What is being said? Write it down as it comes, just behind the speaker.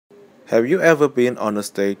Have you ever been on a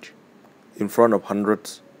stage in front of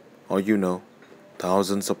hundreds or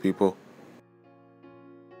thousands of people?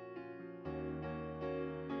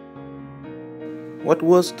 What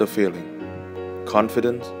was the feeling?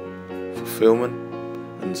 Confidence, fulfillment,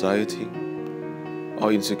 anxiety,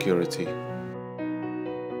 or insecurity?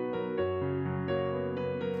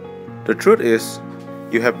 The truth is,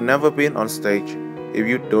 you have never been on stage if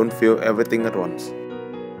you don't feel everything at once.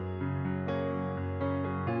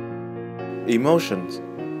 Emotions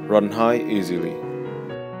run high easily.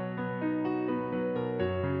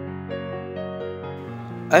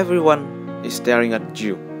 Everyone is staring at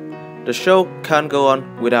you. The show can't go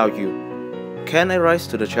on without you. Can I rise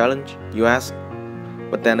to the challenge, you ask?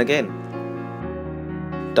 But then again,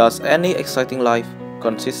 does any exciting life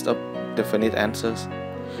consist of definite answers?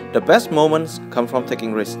 The best moments come from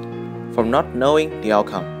taking risks, from not knowing the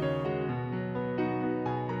outcome.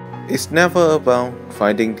 It's never about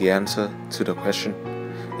finding the answer to the question.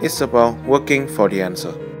 It's about working for the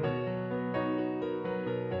answer.